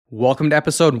Welcome to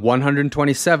episode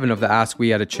 127 of the Ask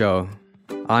We Edit Show.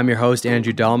 I'm your host,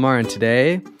 Andrew Delmar, and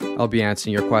today I'll be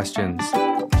answering your questions.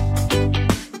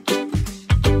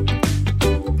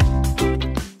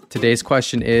 Today's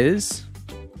question is,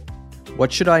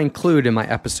 what should I include in my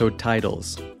episode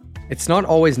titles? It's not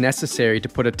always necessary to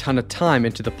put a ton of time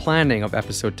into the planning of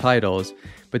episode titles,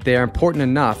 but they are important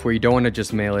enough where you don't want to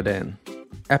just mail it in.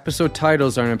 Episode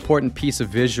titles are an important piece of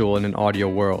visual in an audio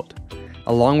world.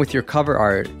 Along with your cover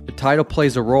art, the title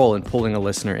plays a role in pulling a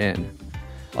listener in.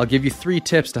 I'll give you 3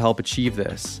 tips to help achieve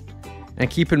this. And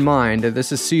keep in mind that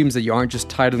this assumes that you aren't just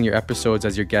titling your episodes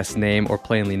as your guest's name or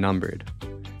plainly numbered.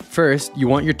 First, you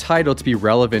want your title to be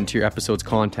relevant to your episode's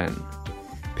content.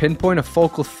 Pinpoint a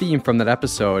focal theme from that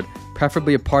episode,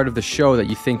 preferably a part of the show that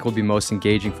you think will be most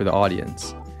engaging for the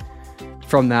audience.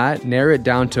 From that, narrow it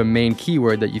down to a main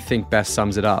keyword that you think best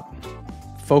sums it up.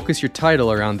 Focus your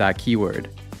title around that keyword.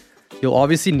 You'll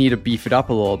obviously need to beef it up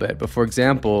a little bit, but for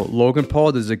example, Logan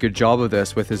Paul does a good job of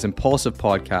this with his Impulsive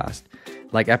podcast,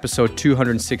 like episode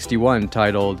 261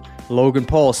 titled, Logan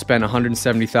Paul spent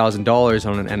 $170,000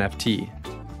 on an NFT.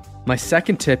 My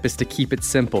second tip is to keep it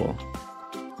simple.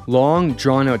 Long,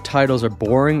 drawn-out titles are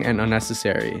boring and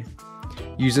unnecessary.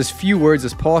 Use as few words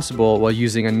as possible while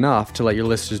using enough to let your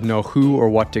listeners know who or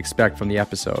what to expect from the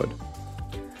episode.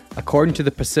 According to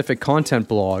the Pacific Content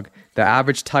blog, the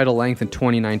average title length in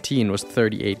 2019 was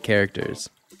 38 characters.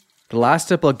 The last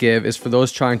tip I'll give is for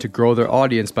those trying to grow their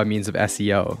audience by means of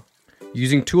SEO.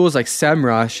 Using tools like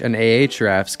SEMrush and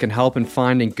Ahrefs can help in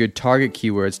finding good target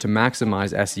keywords to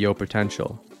maximize SEO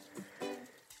potential.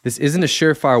 This isn't a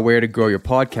surefire way to grow your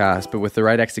podcast, but with the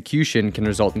right execution can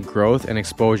result in growth and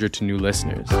exposure to new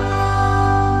listeners.